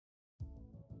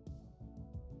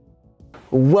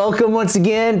Welcome once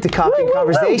again to Coffee and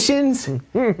Conversations.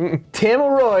 Tim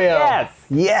Arroyo. Yes.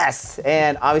 Yes.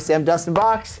 And obviously I'm Dustin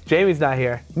Box. Jamie's not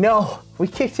here. No, we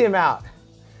kicked him out.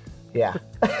 Yeah.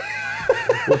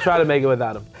 We'll try to make it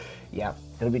without him. Yeah,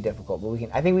 it'll be difficult, but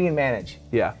I think we can manage.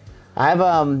 Yeah. I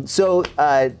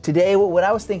have, today what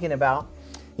I was thinking about,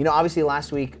 obviously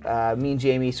last week, me and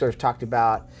Jamie sort of talked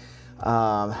about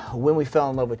when we fell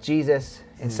in love with Jesus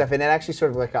and stuff, and that actually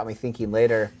sort of like got me thinking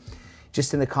later,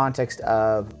 just in the context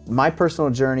of my personal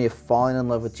journey of falling in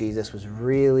love with Jesus was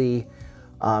really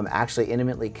actually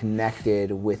intimately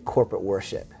connected with corporate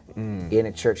worship in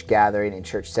a church gathering, in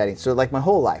church setting. So like my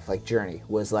whole life, like journey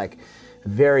was like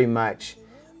very much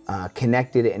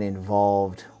connected and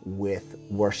involved with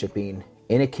worshiping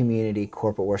in a community,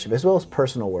 corporate worship, as well as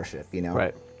personal worship,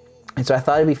 Right. And so I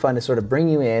thought it'd be fun to sort of bring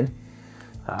you in,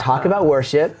 talk about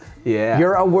worship. Yeah.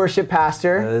 You're a worship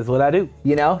pastor. That is what I do.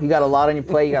 You got a lot on your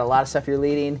plate. You got a lot of stuff you're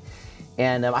leading.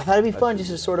 And I thought it'd be fun just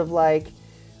to sort of like,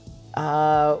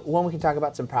 one, we can talk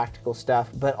about some practical stuff,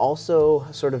 but also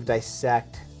sort of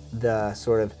dissect the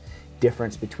sort of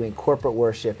difference between corporate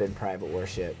worship and private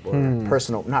worship, or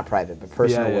personal, not private, but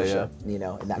personal worship, in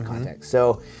that context.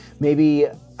 So maybe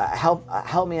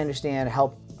help me understand,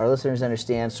 help our listeners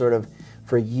understand sort of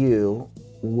for you,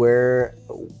 what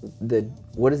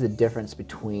is the difference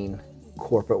between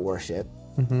corporate worship,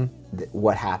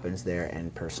 what happens there,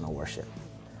 and personal worship?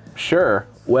 Sure.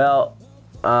 Well,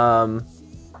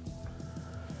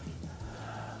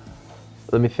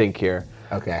 let me think here.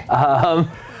 Okay.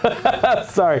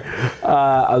 Sorry,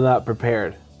 I'm not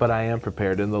prepared, but I am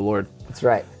prepared in the Lord. That's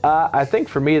right. I think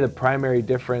for me, the primary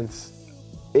difference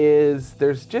is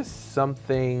there's just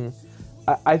something,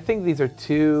 I think these are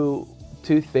two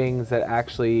things that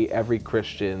actually every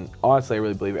Christian, honestly, I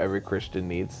really believe every Christian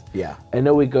needs. Yeah. I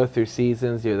know we go through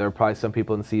seasons. There are probably some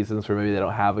people in seasons where maybe they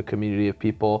don't have a community of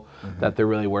people that they're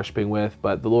really worshiping with,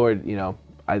 but the Lord,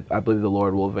 I believe the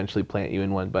Lord will eventually plant you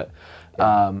in one, but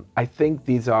I think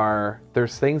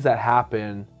there's things that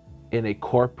happen in a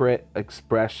corporate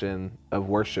expression of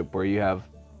worship where you have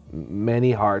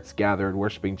many hearts gathered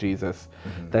worshiping Jesus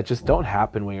that just don't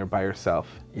happen when you're by yourself.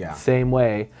 Yeah. Same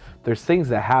way, there's things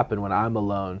that happen when I'm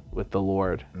alone with the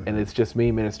Lord and it's just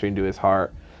me ministering to his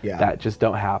heart that just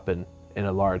don't happen in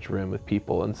a large room with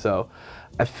people. And so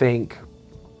I think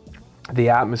the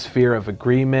atmosphere of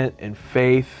agreement and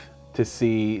faith to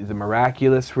see the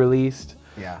miraculous released,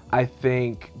 I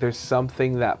think there's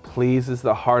something that pleases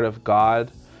the heart of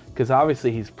God, because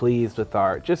obviously he's pleased with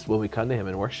just when we come to him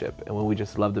and worship and when we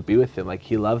just love to be with him, like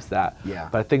he loves that. Yeah.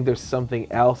 But I think there's something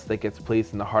else that gets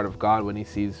pleased in the heart of God when he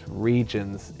sees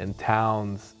regions and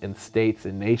towns and states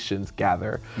and nations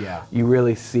gather. Yeah. You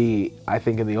really see, I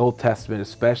think in the Old Testament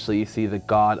especially, you see the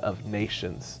God of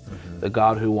nations, the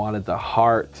God who wanted the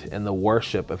heart and the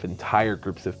worship of entire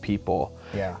groups of people.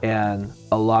 Yeah. And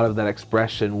a lot of that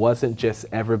expression wasn't just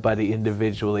everybody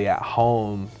individually at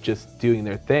home just doing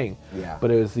their thing,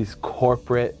 but it was these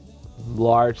corporate,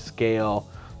 large-scale,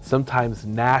 sometimes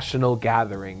national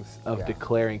gatherings of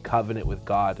declaring covenant with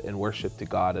God and worship to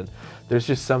God. And there's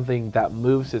just something that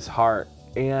moves his heart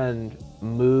and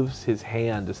moves his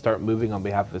hand to start moving on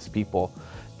behalf of his people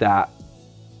that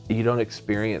you don't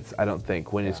experience, I don't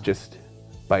think, when it's just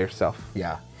by yourself.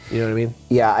 Yeah. You know what I mean?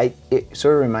 Yeah, it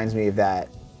sort of reminds me of that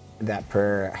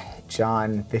prayer,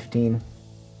 John 15,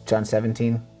 John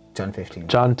 17, John 15.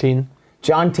 John Teen.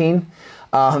 John Teen.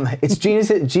 It's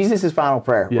Jesus' final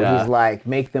prayer, where he's like,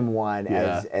 make them one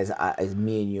as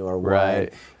me and you are one.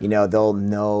 Right. They'll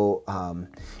know,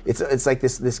 it's like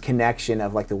this connection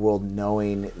of like the world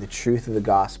knowing the truth of the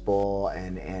gospel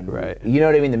and you know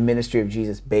what I mean, the ministry of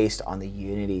Jesus based on the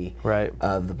unity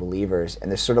of the believers.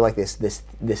 And there's sort of like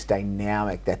this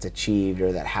dynamic that's achieved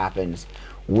or that happens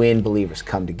when believers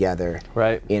come together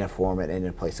in a format and in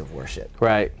a place of worship.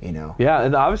 Right. Yeah,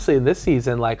 and obviously in this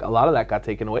season, like a lot of that got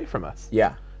taken away from us.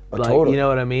 Yeah. Like, totally. You know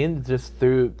what I mean? Just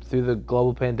through the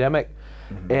global pandemic.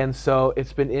 And so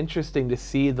it's been interesting to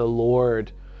see the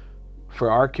Lord for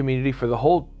our community, for the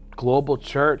whole global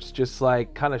church, just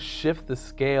like kind of shift the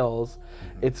scales.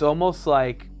 It's almost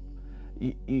like,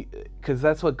 because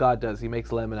that's what God does. He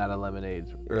makes lemon out of lemonade,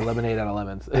 or lemonade out of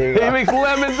lemons. He makes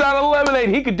lemons out of lemonade.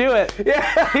 He could do it.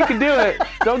 Yeah, he could do it.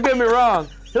 Don't get me wrong.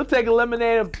 He'll take a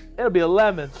lemonade, it'll be a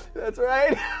lemon. That's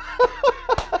right.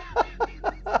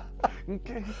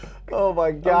 Okay. Oh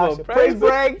my gosh! Praise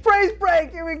break! Praise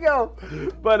break! Here we go.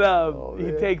 But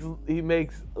he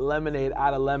makes lemonade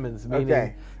out of lemons,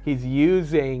 meaning he's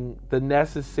using the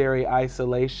necessary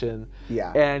isolation,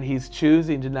 and he's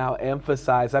choosing to now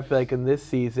emphasize. I feel like in this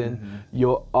season,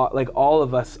 like all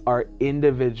of us are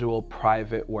individual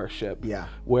private worship. Yeah.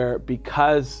 Where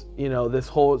because this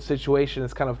whole situation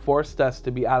has kind of forced us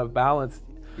to be out of balance.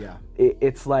 Yeah.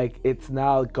 It's like it's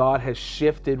now God has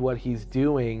shifted what he's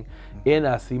doing in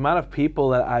us. The amount of people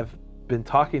that I've been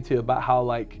talking to about how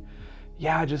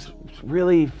just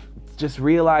really just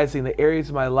realizing the areas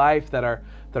of my life that are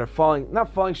not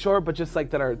falling short, but just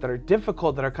like that are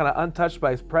difficult, that are kind of untouched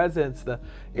by his presence, the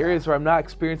areas where I'm not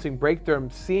experiencing breakthrough. I'm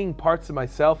seeing parts of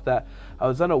myself that I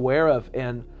was unaware of,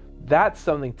 and that's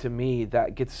something to me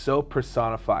that gets so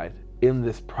personified in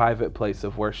this private place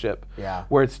of worship,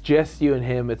 where it's just you and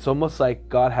him. It's almost like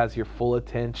God has your full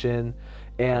attention,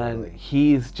 and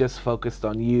he's just focused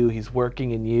on you. He's working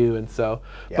in you. And so,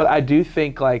 but I do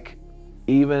think like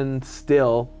even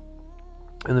still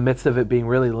in the midst of it being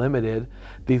really limited,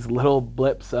 these little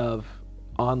blips of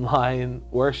online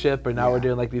worship, and now we're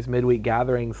doing like these midweek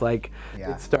gatherings, like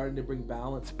it's starting to bring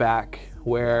balance back,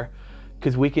 where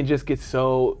because we can just get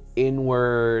so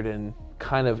inward and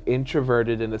kind of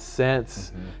introverted in a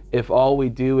sense if all we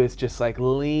do is just like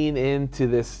lean into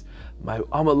this,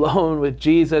 I'm alone with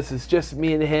Jesus, it's just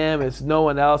me and him, it's no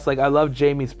one else. Like I love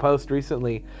Jamie's post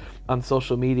recently on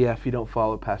social media. If you don't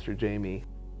follow Pastor Jamie,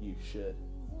 you should.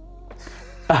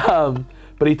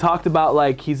 But he talked about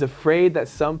like he's afraid that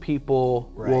some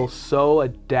people will so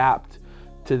adapt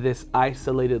to this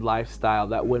isolated lifestyle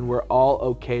that when we're all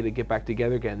okay to get back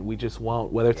together again, we just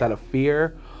won't, whether it's out of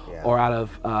fear or out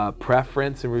of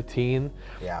preference and routine.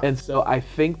 And so I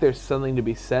think there's something to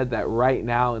be said that right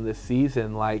now in this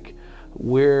season, like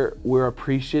we're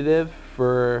appreciative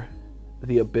for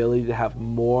the ability to have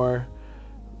more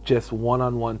just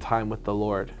one-on-one time with the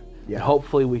Lord. And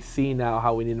hopefully we see now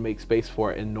how we need to make space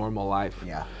for it in normal life.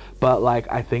 But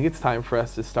like I think it's time for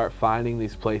us to start finding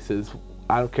these places.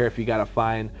 I don't care if you got to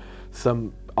find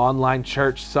some online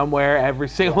church somewhere, every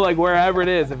single, like wherever it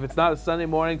is. If it's not a Sunday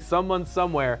morning, someone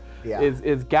somewhere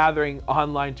is gathering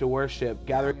online to worship,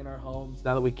 gathering in our homes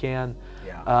now that we can,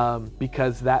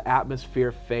 because that atmosphere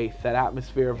of faith, that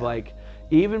atmosphere of like,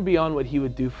 even beyond what he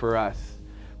would do for us,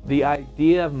 the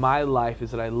idea of my life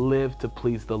is that I live to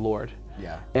please the Lord.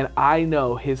 And I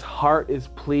know his heart is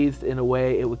pleased in a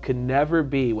way it could never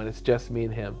be when it's just me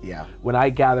and him. When I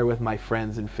gather with my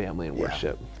friends and family and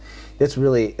worship. It's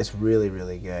really,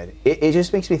 really good. It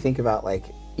just makes me think about like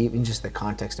even just the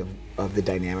context of the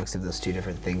dynamics of those two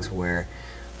different things, where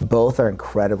both are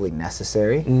incredibly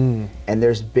necessary. And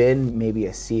there's been maybe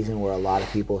a season where a lot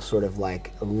of people sort of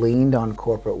like leaned on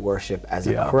corporate worship as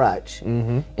a crutch,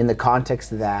 in the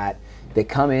context that they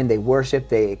come in, they worship,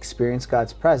 they experience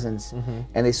God's presence,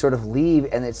 and they sort of leave,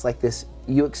 and it's like this,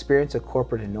 you experience a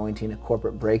corporate anointing, a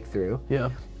corporate breakthrough,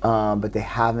 but they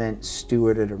haven't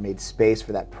stewarded or made space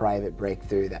for that private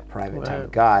breakthrough, that private time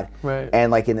with God.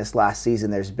 And like in this last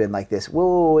season, there's been like this,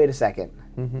 whoa, wait a second.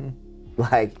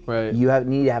 Like you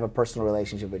need to have a personal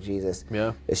relationship with Jesus.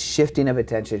 A shifting of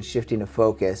attention, shifting of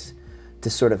focus to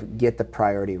sort of get the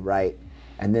priority right.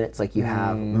 And then it's like you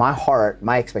have my heart,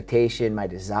 my expectation, my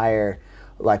desire.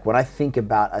 Like when I think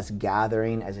about us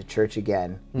gathering as a church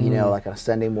again, you know, like on a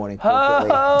Sunday morning corporately,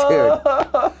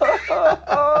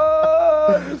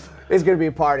 dude, it's gonna be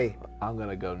a party. I'm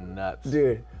gonna go nuts,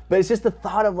 dude. But it's just the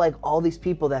thought of like all these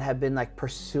people that have been like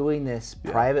pursuing this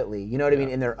privately, you know what I mean,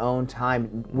 in their own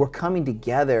time. We're coming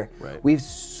together. We have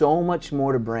so much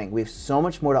more to bring. We have so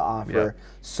much more to offer,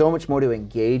 so much more to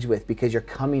engage with, because you're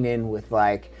coming in with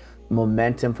like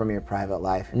momentum from your private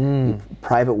life,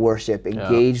 private worship,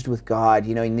 engaged with God,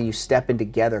 you know, and then you step in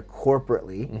together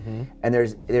corporately, and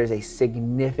there's a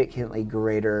significantly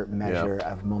greater measure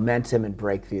of momentum and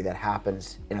breakthrough that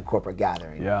happens in a corporate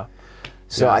gathering.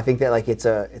 So I think that like it's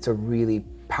a really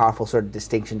powerful sort of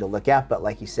distinction to look at, but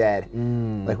like you said,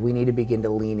 like we need to begin to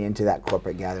lean into that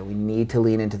corporate gathering. We need to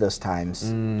lean into those times,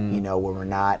 you know, where we're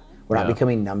not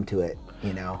becoming numb to it.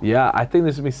 You know? I think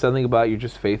there's gonna be something about you're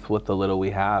just faithful with the little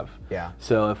we have.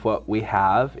 So if what we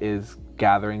have is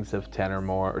gatherings of 10 or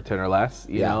more, or 10 or less,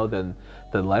 you know, then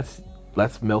let's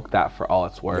milk that for all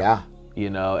it's worth. You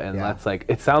know, and let's like,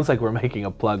 it sounds like we're making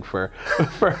a plug for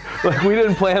like we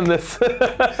didn't plan this.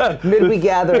 Midweek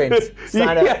gatherings.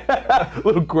 Sign up.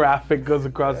 Little graphic goes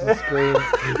across the screen.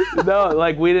 No,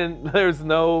 like there's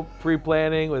no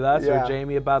pre-planning with us or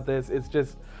Jamie about this. It's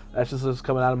just, that's just what's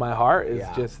coming out of my heart, is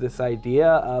just this idea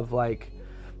of like,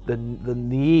 the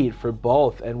need for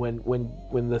both. And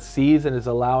when the season is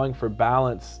allowing for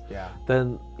balance,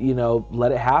 then, you know,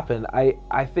 let it happen.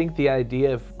 I think the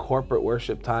idea of corporate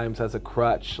worship times as a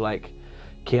crutch, like,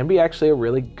 can be actually a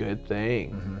really good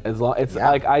thing. As long it's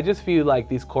like, I just feel like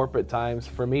these corporate times,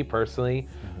 for me personally,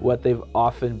 what they've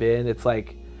often been, it's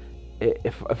like,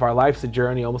 if our life's a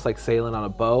journey, almost like sailing on a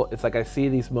boat, it's like I see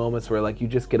these moments where like you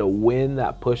just get a wind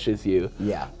that pushes you.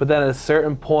 But then at a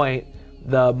certain point,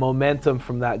 the momentum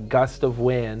from that gust of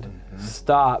wind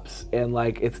stops, and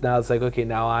like it's like, okay,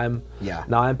 now I'm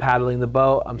paddling the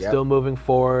boat, I'm still moving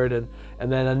forward, and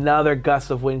then another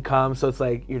gust of wind comes, so it's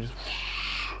like you're just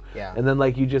and then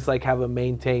like you just like have a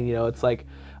maintain, you know, it's like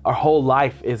our whole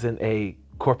life isn't a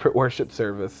corporate worship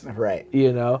service, right?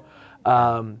 You know,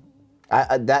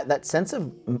 that sense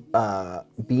of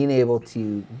being able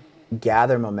to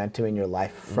gather momentum in your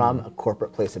life from a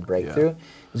corporate place of breakthrough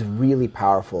is really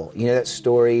powerful. You know that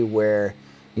story where,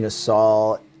 you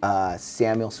know,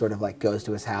 Samuel sort of like goes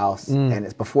to his house, and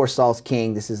it's before Saul's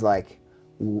king. This is like,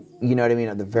 you know what I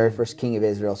mean? The very first king of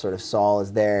Israel, sort of Saul,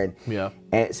 is there. And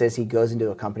it says he goes into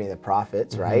a company of the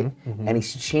prophets, right? And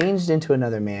he's changed into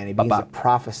another man. He begins to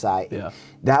prophesy.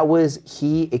 That was,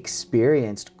 he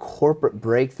experienced corporate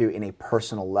breakthrough in a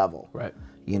personal level.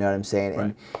 You know what I'm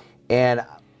saying? And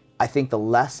I think the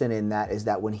lesson in that is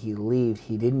that when he leaves,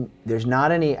 there's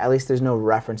not any, at least there's no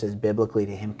references biblically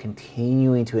to him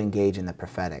continuing to engage in the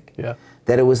prophetic.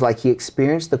 That it was like he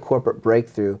experienced the corporate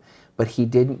breakthrough, but he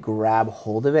didn't grab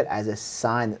hold of it as a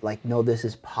sign that, like, no, this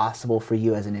is possible for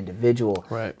you as an individual.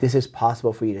 This is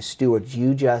possible for you to steward.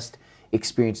 You just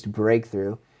experienced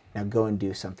breakthrough. Now go and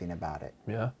do something about it.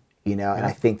 You know, and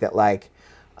I think that, like,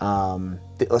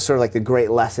 sort of like the great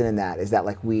lesson in that is that,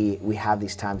 like, we have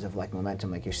these times of like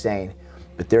momentum, like you're saying,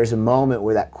 but there's a moment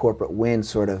where that corporate wind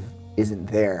sort of isn't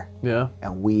there.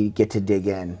 And we get to dig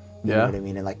in. You know what I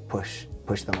mean? And like push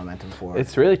the momentum forward.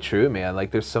 It's really true, man.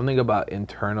 Like there's something about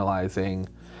internalizing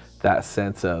that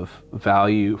sense of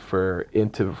value for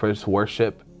just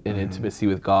worship and intimacy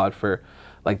with God, for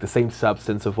like the same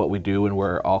substance of what we do when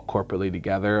we're all corporately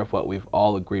together, of what we've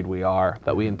all agreed we are,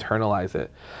 that we internalize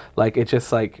it. Like it's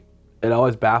just like, it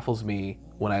always baffles me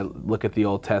when I look at the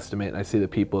Old Testament and I see the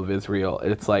people of Israel.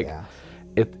 It's like,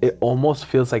 it almost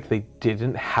feels like they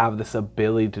didn't have this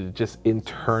ability to just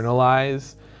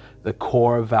internalize the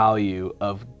core value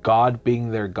of God being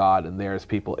their God and theirs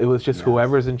people. It was just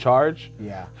whoever's in charge.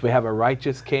 If we have a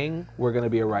righteous king, we're going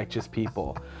to be a righteous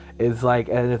people. It's like,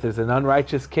 and if there's an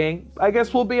unrighteous king, I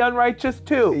guess we'll be unrighteous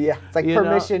too. It's like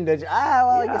permission to,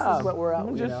 I guess this is what we're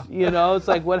out. You know, it's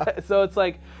like what. So it's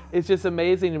like, it's just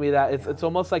amazing to me that it's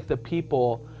almost like the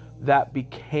people that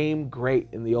became great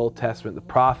in the Old Testament, the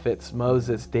prophets,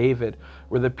 Moses, David,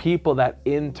 were the people that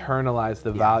internalized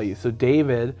the value. So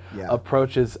David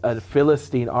approaches a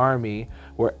Philistine army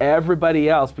where everybody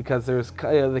else, because there's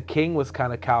the king was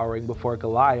kind of cowering before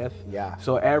Goliath,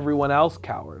 so everyone else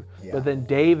cowered. But then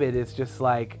David is just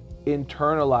like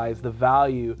internalized the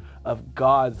value of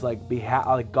God's like behalf,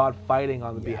 like God fighting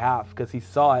on the behalf, because he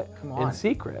saw it in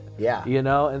secret. You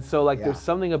know, and so like there's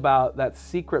something about that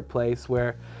secret place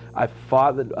where I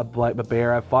fought a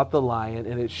bear, I fought the lion,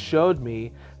 and it showed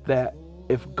me that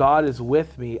if God is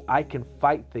with me, I can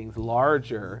fight things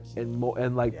larger and more,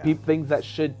 and like things that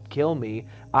should kill me,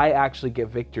 I actually get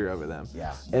victory over them.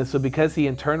 And so because he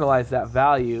internalized that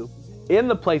value in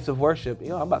the place of worship, you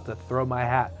know, I'm about to throw my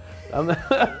hat.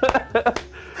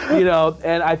 You know,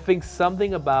 and I think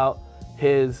something about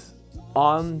his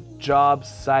on-job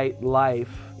site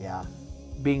life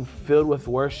being filled with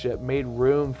worship made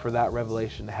room for that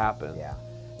revelation to happen.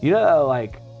 You know,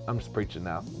 like, I'm just preaching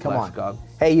now. Come on. God.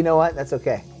 Hey, you know what? That's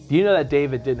okay. Do you know that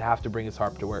David didn't have to bring his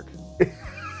harp to work?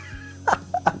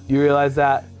 You realize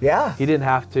that? He didn't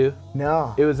have to.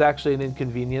 No. It was actually an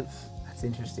inconvenience. That's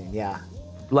interesting,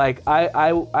 Like,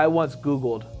 I once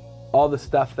Googled all the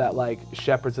stuff that, like,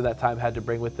 shepherds of that time had to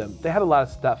bring with them. They had a lot of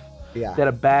stuff. They had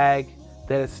a bag,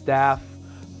 they had a staff,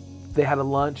 they had a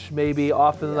lunch maybe,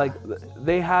 often like,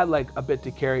 they had like a bit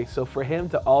to carry. So for him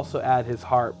to also add his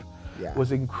harp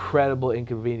was incredible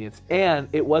inconvenience. And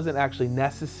it wasn't actually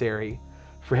necessary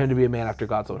for him to be a man after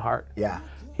God's own heart.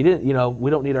 He didn't, you know,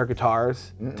 we don't need our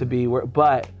guitars to be,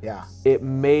 but it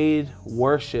made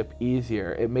worship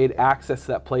easier. It made access to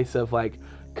that place of like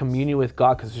communion with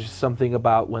God, because there's just something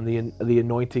about when the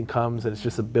anointing comes, and it's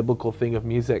just a biblical thing of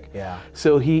music.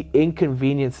 So he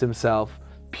inconvenienced himself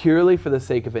purely for the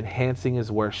sake of enhancing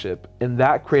his worship. And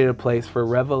that created a place for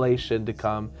revelation to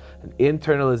come, an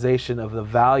internalization of the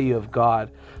value of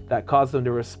God that caused them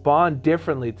to respond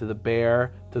differently to the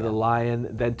bear, to the lion,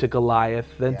 then to Goliath,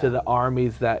 then to the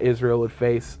armies that Israel would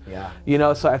face. You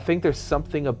know, so I think there's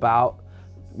something about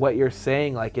what you're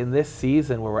saying, like in this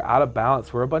season where we're out of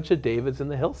balance, we're a bunch of Davids in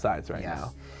the hillsides right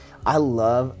now. I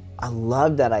love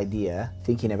that idea,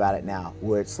 thinking about it now,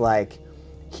 where it's like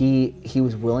he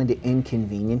was willing to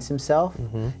inconvenience himself,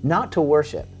 not to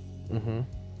worship,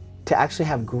 to actually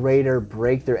have greater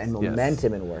breakthrough and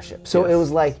momentum in worship. So it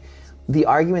was like the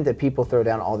argument that people throw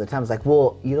down all the time is like,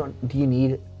 well, do you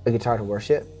need a guitar to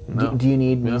worship? No. Do you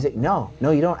need music? No,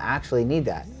 you don't actually need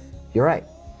that. You're right.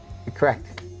 You're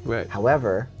correct. Right.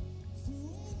 However,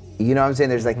 you know what I'm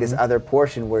saying? There's like this other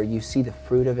portion where you see the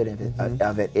fruit of it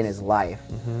in his life,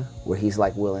 where he's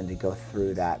like willing to go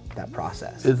through that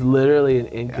process. It's literally an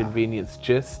inconvenience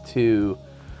just to,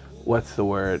 what's the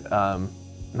word?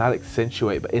 Not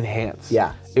accentuate, but enhance.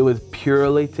 Yeah. It was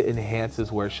purely to enhance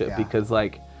his worship because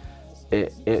like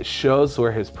it shows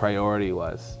where his priority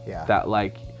was. Yeah. That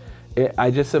like,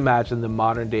 I just imagine the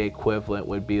modern day equivalent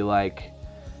would be like,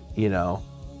 you know,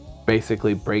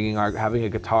 basically having a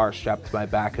guitar strapped to my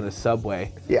back in a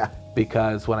subway. Yeah.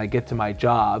 Because when I get to my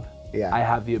job, Yeah. I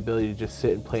have the ability to just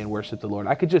sit and play and worship the Lord.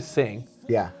 I could just sing.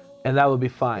 Yeah. And that would be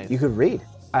fine. You could read.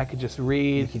 I could just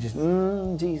read. You could just,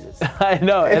 Jesus. I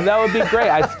know, and that would be great.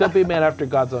 I'd still be a man after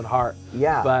God's own heart.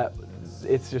 Yeah. But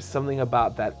it's just something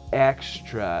about that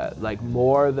extra, like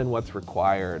more than what's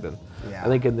required. And I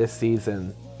think in this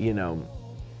season, you know,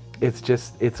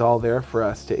 it's all there for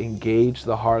us to engage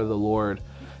the heart of the Lord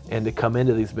and to come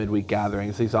into these midweek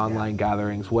gatherings, these online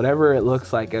gatherings, whatever it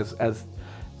looks like. As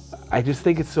I just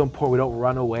think it's so important we don't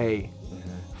run away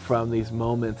from these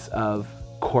moments of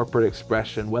corporate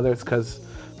expression, whether it's because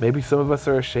maybe some of us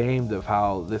are ashamed of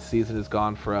how this season has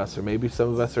gone for us, or maybe some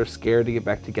of us are scared to get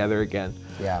back together again.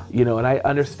 Yeah. You know, and I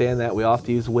understand that. We all have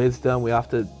to use wisdom. We have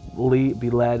to be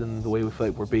led in the way we feel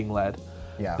like we're being led.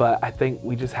 Yeah. But I think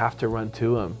we just have to run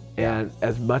to him. And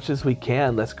as much as we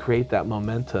can, let's create that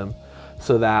momentum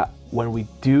so that when we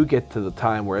do get to the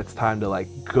time where it's time to like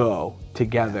go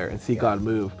together and see God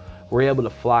move, we're able to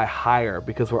fly higher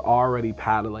because we're already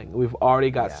paddling. We've already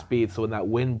got speed. So when that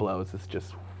wind blows, it's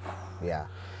just... Yeah.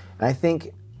 And I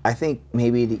think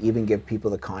maybe to even give people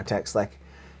the context, like,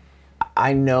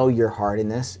 I know your heart in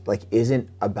this, like, isn't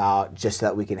about just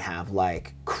that we can have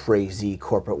like crazy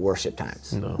corporate worship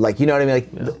times. No. Like, you know what I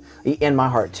mean? Like, in my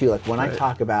heart too, like when I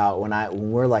talk about,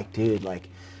 when we're like, dude, like,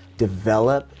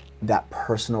 develop that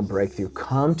personal breakthrough.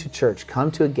 Come to church,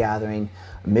 come to a gathering,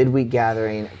 a midweek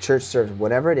gathering, church service,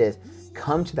 whatever it is,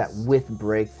 come to that with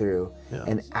breakthrough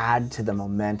and add to the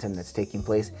momentum that's taking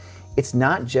place. It's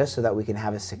not just so that we can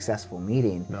have a successful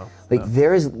meeting.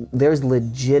 There's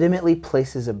legitimately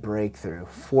places of breakthrough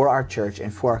for our church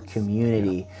and for our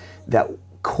community that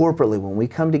corporately, when we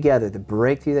come together, the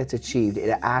breakthrough that's achieved,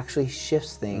 it actually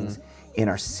shifts things in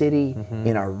our city,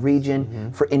 in our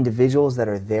region, for individuals that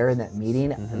are there in that meeting.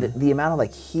 The amount of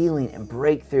like healing and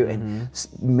breakthrough and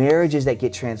marriages that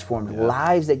get transformed,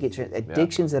 lives that get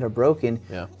addictions that are broken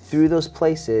through those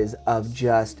places of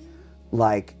just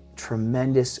like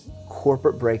tremendous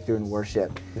corporate breakthrough in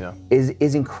worship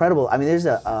is incredible. I mean, there's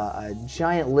a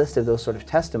giant list of those sort of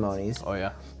testimonies.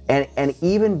 And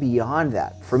even beyond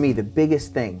that, for me, the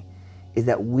biggest thing is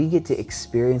that we get to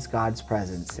experience God's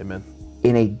presence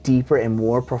in a deeper and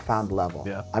more profound level.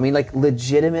 I mean, like,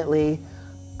 legitimately,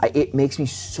 it makes me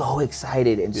so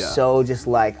excited and so just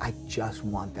like, I just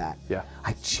want that.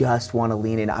 I just want to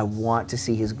lean in. I want to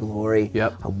see his glory.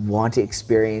 I want to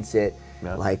experience it.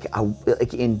 Like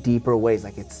in deeper ways.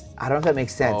 Like, it's, I don't know if that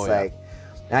makes sense. Like,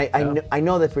 I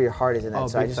know that for your heart is in that.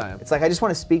 So it's like I just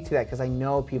want to speak to that because I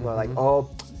know people are like,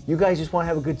 oh, you guys just want to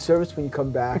have a good service when you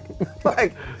come back.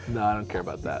 Like, no, I don't care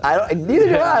about that. Neither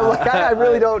do I. Like, I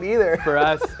really don't either. For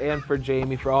us and for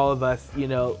Jamie, for all of us, you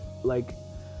know, like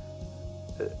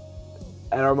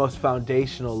at our most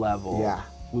foundational level,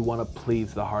 we want to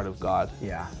please the heart of God.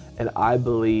 And I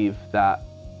believe that,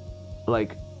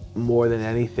 like, more than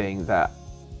anything, that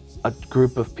a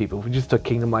group of people, if we just took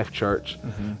Kingdom Life Church,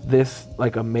 this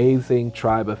like amazing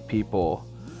tribe of people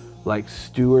like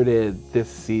stewarded this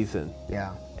season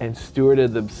and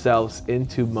stewarded themselves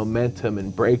into momentum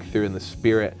and breakthrough in the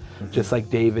spirit, just like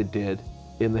David did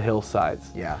in the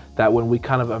hillsides. That when we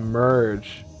kind of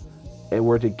emerge and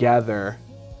we're together,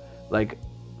 like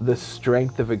the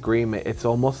strength of agreement, it's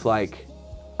almost like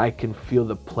I can feel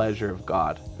the pleasure of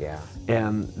God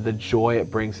and the joy it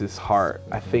brings his heart.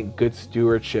 I think good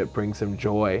stewardship brings him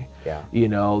joy. You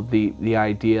know, the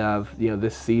idea of, you know,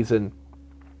 this season,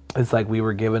 it's like we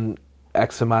were given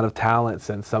X amount of talents,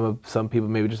 and some people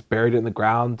maybe just buried it in the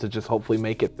ground to just hopefully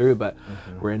make it through, but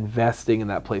we're investing in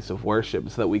that place of worship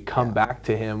so that we come back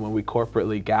to him when we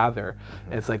corporately gather.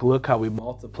 And it's like, look how we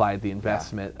multiplied the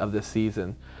investment of this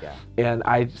season.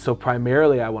 And so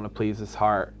primarily I want to please his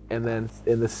heart, and then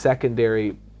in the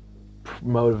secondary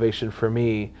motivation for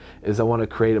me is I want to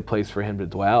create a place for him to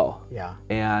dwell.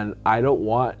 And I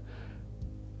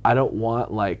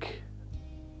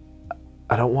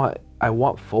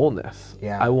want fullness.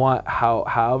 I want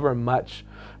however much,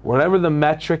 whatever the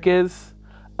metric is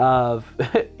of,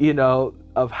 you know,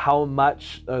 of how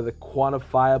much, or the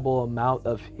quantifiable amount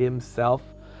of himself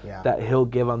that he'll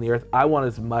give on the earth. I want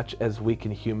as much as we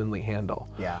can humanly handle.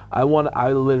 I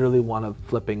literally want to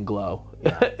flipping glow.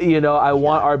 You know, I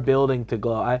want our building to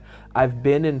glow. I've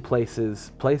been in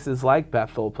places like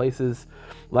Bethel, places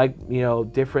like, you know,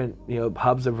 different, you know,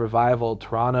 hubs of revival,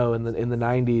 Toronto in the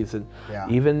 90s, and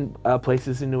even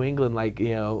places in New England, like,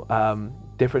 you know,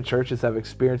 different churches have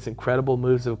experienced incredible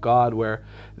moves of God where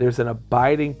there's an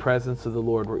abiding presence of the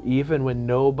Lord, where even when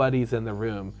nobody's in the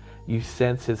room, you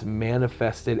sense his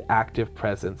manifested active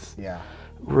presence.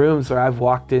 Rooms where I've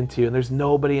walked into and there's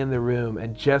nobody in the room,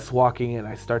 and just walking in,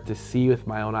 I start to see with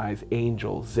my own eyes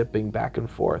angels zipping back and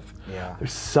forth.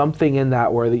 There's something in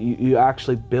that where you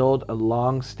actually build a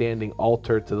long-standing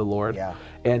altar to the Lord,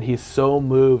 and he's so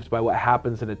moved by what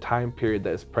happens in a time period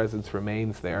that his presence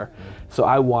remains there. So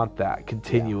I want that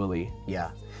continually.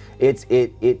 It's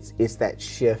that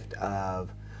shift of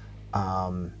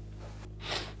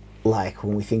like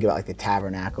when we think about like the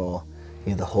tabernacle, you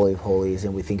know, the Holy of Holies,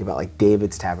 and we think about like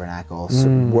David's tabernacle,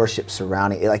 worship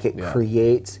surrounding it, like it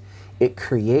creates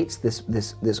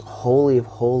this Holy of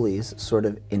Holies sort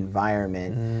of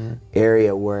environment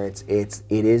area where it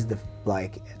is the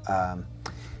like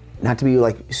not to be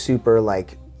like super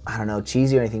like, I don't know,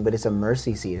 cheesy or anything, but it's a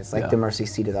mercy seat. It's like the mercy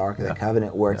seat of the Ark of the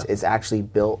Covenant, where it's actually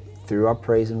built through our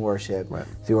praise and worship,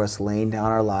 through us laying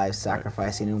down our lives,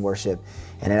 sacrificing in worship,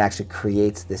 and it actually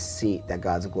creates this seat that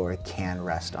God's glory can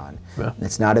rest on. And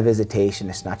it's not a visitation,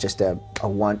 it's not just a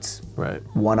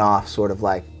one-off sort of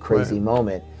like crazy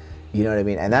moment, you know what I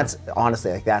mean? And that's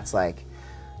honestly, like, that's like,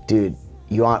 dude,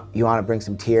 you want to bring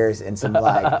some tears and some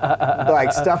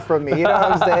like stuff from me, you know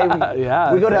what I'm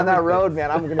saying? We go down that road, man,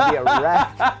 I'm gonna be a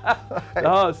wreck.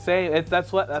 No, same.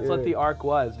 That's what the Ark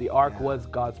was. The Ark was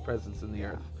God's presence in the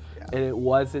earth. And it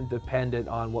wasn't dependent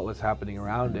on what was happening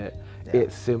around it.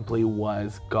 It simply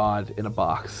was God in a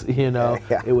box, you know?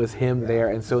 It was him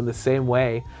there. And so in the same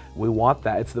way, we want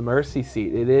that. It's the mercy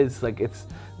seat. It is like, it's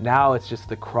just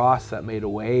the cross that made a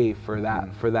way for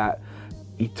that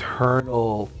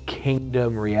eternal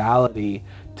kingdom reality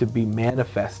to be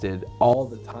manifested all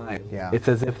the time. It's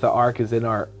as if the Ark is in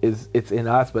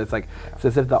us, but it's like, it's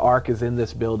as if the Ark is in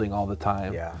this building all the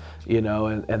time. You know,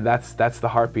 and that's the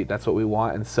heartbeat. That's what we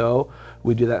want. And so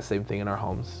we do that same thing in our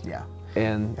homes.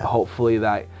 And hopefully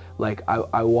that, like,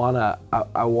 I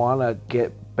wanna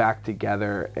get back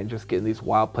together and just get in these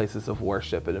wild places of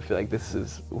worship, and I feel like this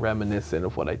is reminiscent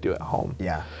of what I do at home.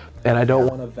 And I don't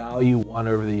want to value one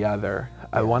over the other.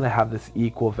 I want to have this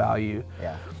equal value.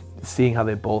 Seeing how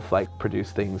they both like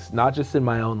produce things, not just in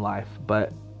my own life,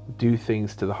 but do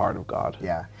things to the heart of God.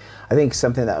 I think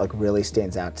something that like really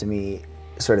stands out to me,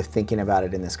 sort of thinking about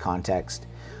it in this context,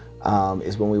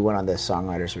 is when we went on the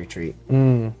songwriters retreat.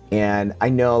 And I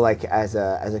know, like, as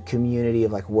a community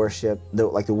of like worship, the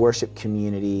worship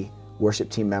community,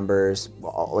 worship team members,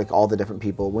 like all the different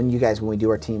people, when we do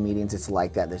our team meetings, it's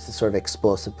like that. There's this sort of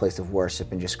explosive place of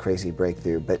worship and just crazy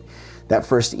breakthrough. But that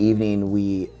first evening,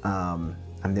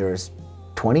 there was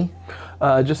 20?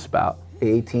 Just about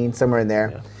 18, somewhere in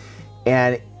there.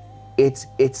 And it's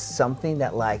something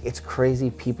that, like, it's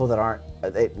crazy. People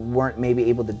that weren't maybe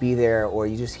able to be there, or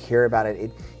you just hear about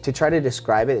it. To try to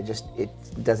describe it, it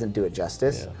doesn't do it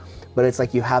justice. But it's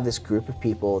like you have this group of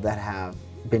people that have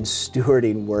been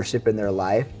stewarding worship in their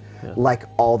life, like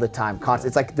all the time, constant.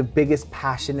 It's like the biggest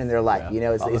passion in their life. You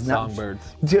know, it's not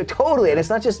songbirds. Totally, and it's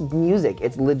not just music.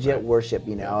 It's legit worship.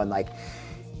 You know, and like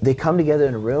they come together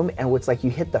in a room, and it's like you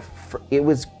hit the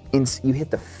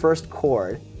first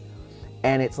chord.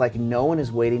 And it's like no one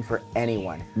is waiting for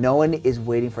anyone. No one is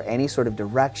waiting for any sort of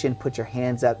direction. Put your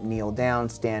hands up, kneel down,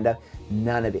 stand up.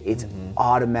 None of it. It's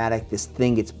automatic. This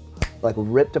thing gets like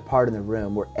ripped apart in the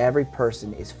room where every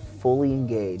person is fully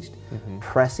engaged,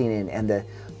 pressing in. And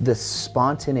the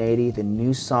spontaneity, the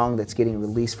new song that's getting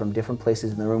released from different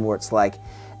places in the room, where it's like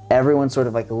everyone sort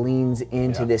of like leans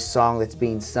into this song that's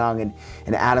being sung,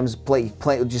 and Adam's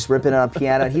just ripping it on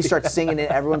piano, and he starts singing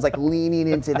it. Everyone's like leaning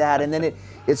into that, and then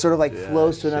it sort of like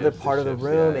flows to another part of the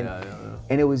room,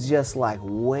 and it was just like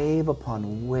wave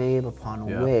upon wave upon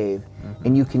wave,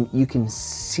 and you can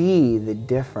see the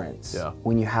difference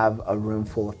when you have a room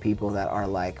full of people that are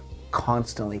like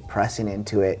constantly pressing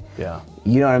into it.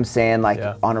 You know what I'm saying? Like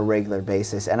on a regular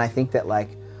basis. And I think that like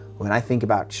when I think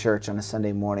about church on a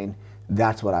Sunday morning,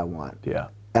 that's what I want.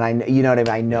 And I, you know what I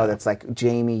mean? I know that's like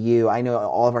Jamie, you, I know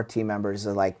all of our team members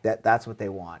are like that's what they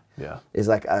want. Is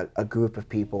like a group of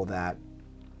people that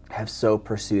have so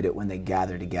pursued it when they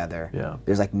gather together.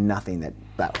 There's like nothing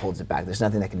that holds it back. There's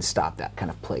nothing that can stop that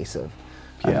kind of place of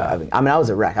I mean, I was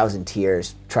a wreck. I was in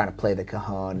tears trying to play the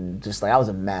cajon. Just like I was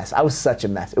a mess. I was such a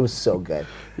mess. It was so good.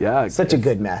 Such a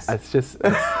good mess. It's just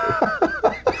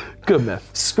good mess.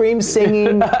 Scream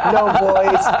singing, no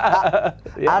voice,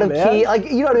 out of key.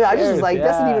 Like, you know what I mean? I just was like,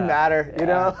 doesn't even matter, you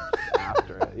know?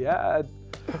 After it,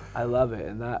 I love it,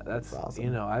 and that's awesome.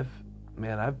 You know,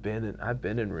 I've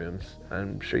been in rooms.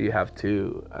 I'm sure you have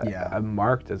too. I'm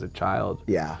marked as a child.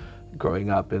 Growing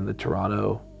up in the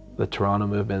Toronto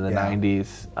movement in the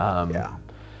 90s,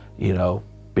 you know,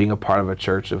 being a part of a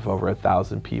church of over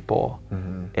 1,000 people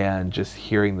and just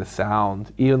hearing the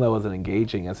sound, even though it wasn't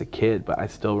engaging as a kid, but I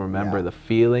still remember the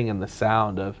feeling and the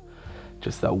sound of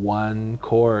just that one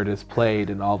chord is played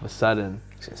and all of a sudden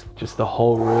just the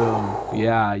whole room,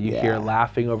 you hear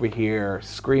laughing over here,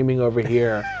 screaming over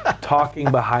here, talking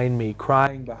behind me,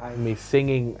 crying behind me,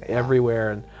 singing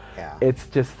everywhere, and it's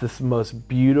just this most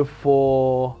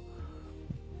beautiful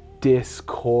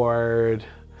discord.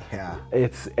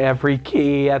 It's every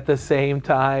key at the same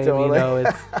time. You know,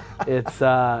 it's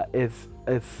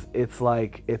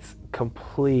like it's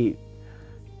complete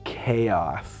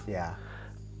chaos.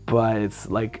 But it's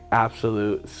like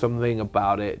absolute, something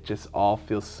about it just all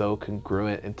feels so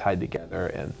congruent and tied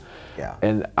together,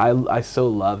 and I so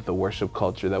love the worship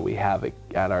culture that we have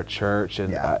at our church,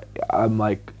 and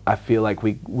I feel like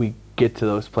we get to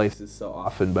those places so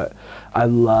often, but I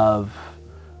love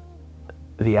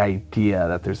the idea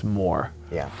that there's more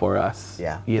for us,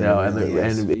 you know,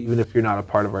 and even if you're not a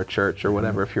part of our church or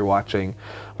whatever, if you're watching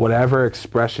whatever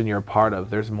expression you're a part of,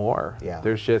 there's more.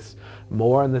 There's just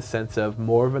more in the sense of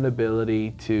more of an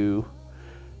ability to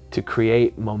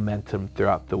create momentum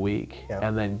throughout the week,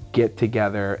 and then get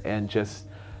together and just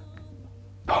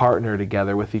partner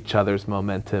together with each other's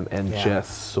momentum and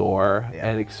just soar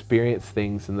and experience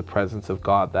things in the presence of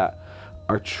God that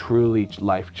are truly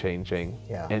life-changing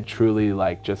and truly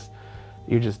like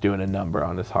you're just doing a number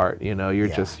on his heart, you know, you're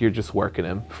just working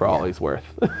him for all he's worth.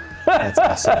 That's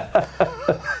awesome.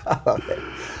 I love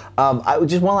it.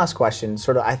 Just one last question,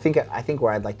 sort of, I think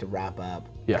where I'd like to wrap up,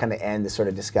 kind of end this sort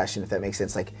of discussion, if that makes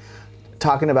sense, like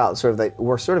talking about sort of like,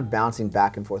 we're sort of bouncing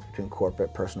back and forth between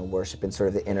corporate, personal worship, and sort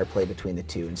of the interplay between the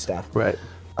two and stuff.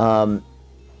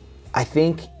 I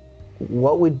think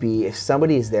what would be if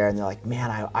somebody is there and they're like,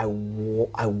 man, I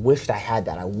wished I had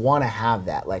that. I want to have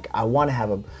that. Like, I want to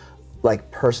have a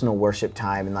like personal worship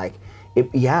time, and like,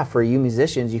 for you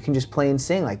musicians, you can just play and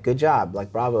sing. Like, good job,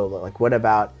 like bravo. But like, what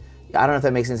about? I don't know if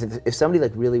that makes sense. If somebody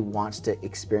like really wants to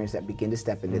experience that, begin to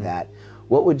step into that,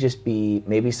 what would just be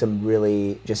maybe some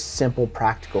really just simple,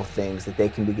 practical things that they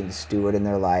can begin to steward in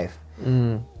their life,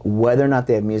 whether or not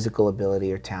they have musical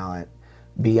ability or talent,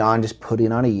 beyond just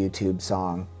putting on a YouTube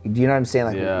song. Do you know what I'm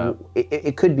saying? Like,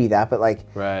 it could be that, but like,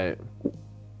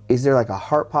 is there like a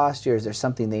heart posture? Is there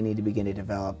something they need to begin to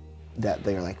develop that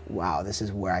they're like, wow, this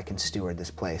is where I can steward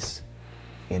this place,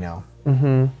 you know?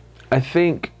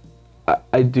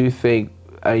 I do think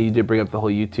you did bring up the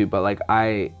whole YouTube, but like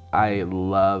I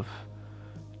love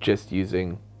just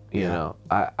using, you know,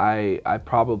 I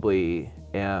probably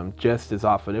am just as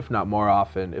often, if not more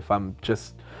often, if I'm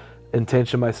just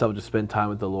intention myself to spend time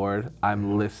with the Lord,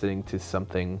 I'm listening to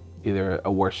something, either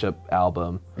a worship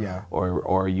album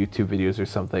or YouTube videos or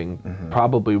something,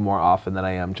 probably more often than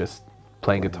I am just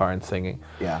playing guitar and singing.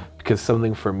 Because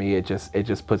something for me, it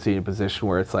just puts you in a position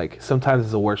where it's like, sometimes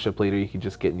as a worship leader, you can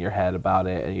just get in your head about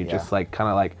it, and you just like kind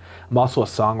of like, I'm also a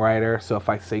songwriter, so if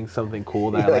I sing something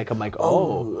cool that I like, I'm like,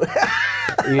 oh.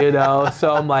 You know,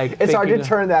 so I'm like, it's hard to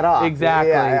turn that off.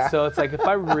 Exactly. So it's like, if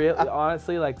I really,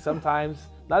 honestly, like sometimes,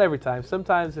 not every time,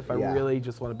 sometimes if I really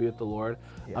just want to be with the Lord,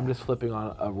 I'm just flipping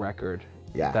on a record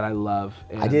that I love.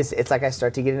 And it's like I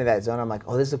start to get into that zone. I'm like,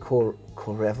 oh, this is a cool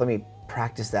riff. Let me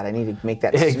practice that. I need to make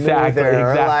that smoother.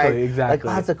 Exactly. Like, oh,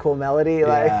 that's a cool melody.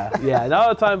 Not all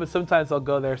the time, but sometimes I'll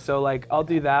go there. So like, I'll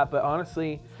do that. But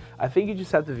honestly, I think you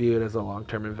just have to view it as a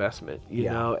long-term investment, you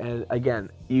know? And again,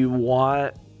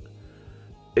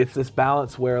 it's this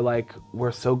balance where like,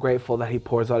 we're so grateful that he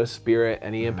pours out his spirit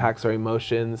and he impacts our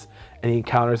emotions and he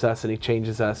encounters us and he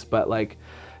changes us. But like,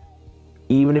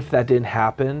 even if that didn't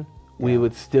happen, we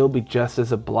would still be just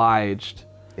as obliged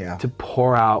to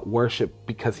pour out worship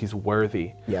because he's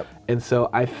worthy. Yep. And so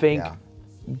I think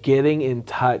getting in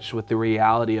touch with the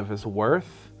reality of his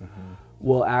worth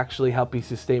will actually help you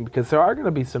sustain, because there are going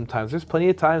to be some times, there's plenty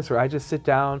of times where I just sit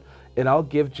down and I'll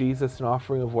give Jesus an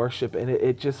offering of worship, and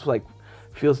it just like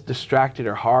feels distracted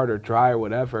or hard or dry or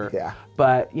whatever. Yeah.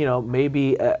 But, you know,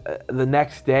 maybe the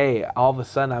next day, all of a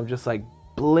sudden I'm just like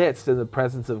blitzed in the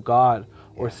presence of God,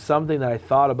 or something that I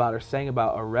thought about or sang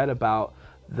about or read about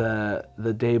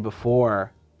the day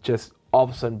before, just all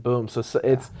of a sudden, boom. So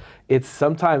it's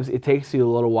sometimes it takes you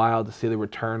a little while to see the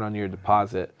return on your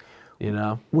deposit, you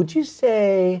know? Would you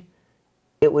say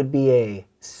it would be a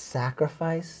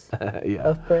sacrifice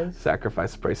of praise?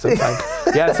 Sacrifice of praise.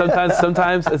 Sometimes,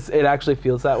 sometimes it actually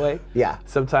feels that way. Yeah.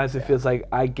 Sometimes it feels like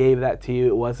I gave that to you.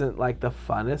 It wasn't like the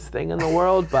funnest thing in the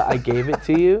world, but I gave it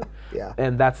to you. Yeah.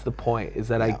 And that's the point, is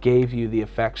that I gave you the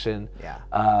affection.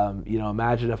 Yeah. You know,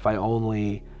 imagine if I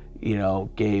only, you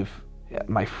know, gave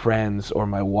my friends or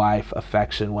my wife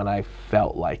affection when I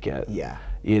felt like it. Yeah.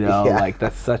 You know, like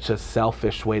that's such a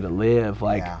selfish way to live.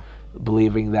 Like,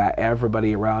 believing that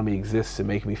everybody around me exists to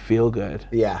make me feel good.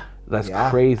 Yeah. That's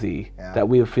crazy that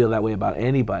we would feel that way about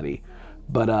anybody.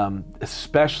 But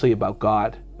especially about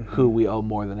God, who we owe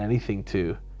more than anything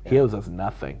to. He owes us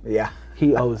nothing. Yeah.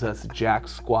 He owes us jack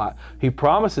squat. He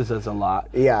promises us a lot.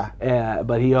 Yeah.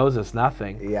 But he owes us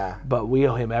nothing. Yeah. But we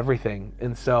owe him everything.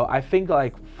 And so I think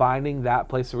like finding that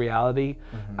place of reality,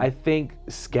 I think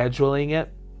scheduling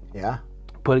it. Yeah.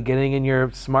 Getting in your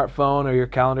smartphone or your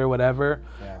calendar, whatever,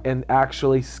 and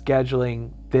actually scheduling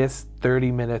this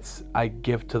 30 minutes I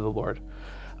give to the Lord.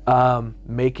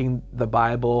 Making the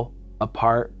Bible a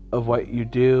part of what you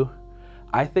do.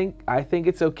 I think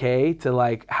it's okay to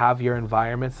like have your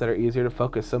environments that are easier to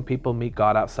focus. Some people meet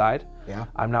God outside. Yeah.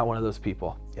 I'm not one of those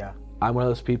people. Yeah. I'm one of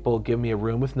those people, give me a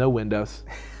room with no windows,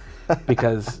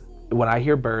 because when I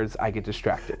hear birds, I get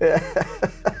distracted.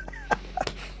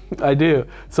 I do.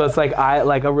 So it's like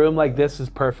a room like this is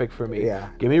perfect for me. Yeah.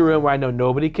 Give me a room where I know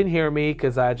nobody can hear me,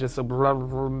 because I just a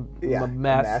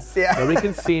mess. Yeah. Nobody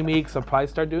can see me, because I'll probably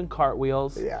start doing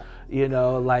cartwheels. Yeah. You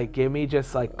know, like give me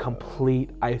just like complete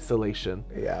isolation.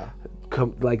 Yeah.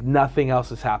 Like nothing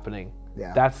else is happening.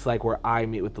 Yeah. That's like where I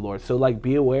meet with the Lord. So like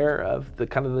be aware of the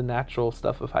kind of the natural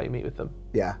stuff of how you meet with him.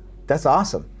 Yeah. That's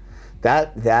awesome.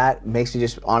 That makes me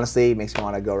want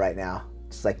to go right now.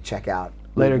 Just like check out.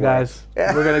 Later, guys.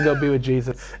 We're going to go be with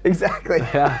Jesus. Exactly.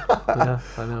 Yeah,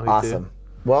 I know. Awesome.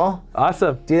 Well,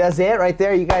 awesome. Dude, that's it right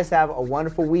there. You guys have a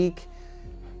wonderful week.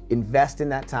 Invest in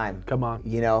that time. Come on.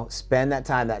 You know, spend that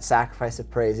time, that sacrifice of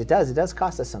praise. It does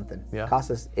cost us something. Yeah.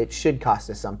 It should cost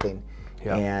us something.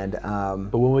 Yeah. And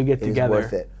but when we get together,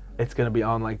 worth it. It's going to be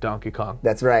on like Donkey Kong.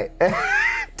 That's right.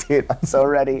 Dude, I'm so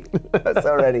ready. I'm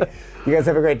so ready. You guys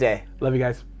have a great day. Love you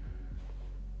guys.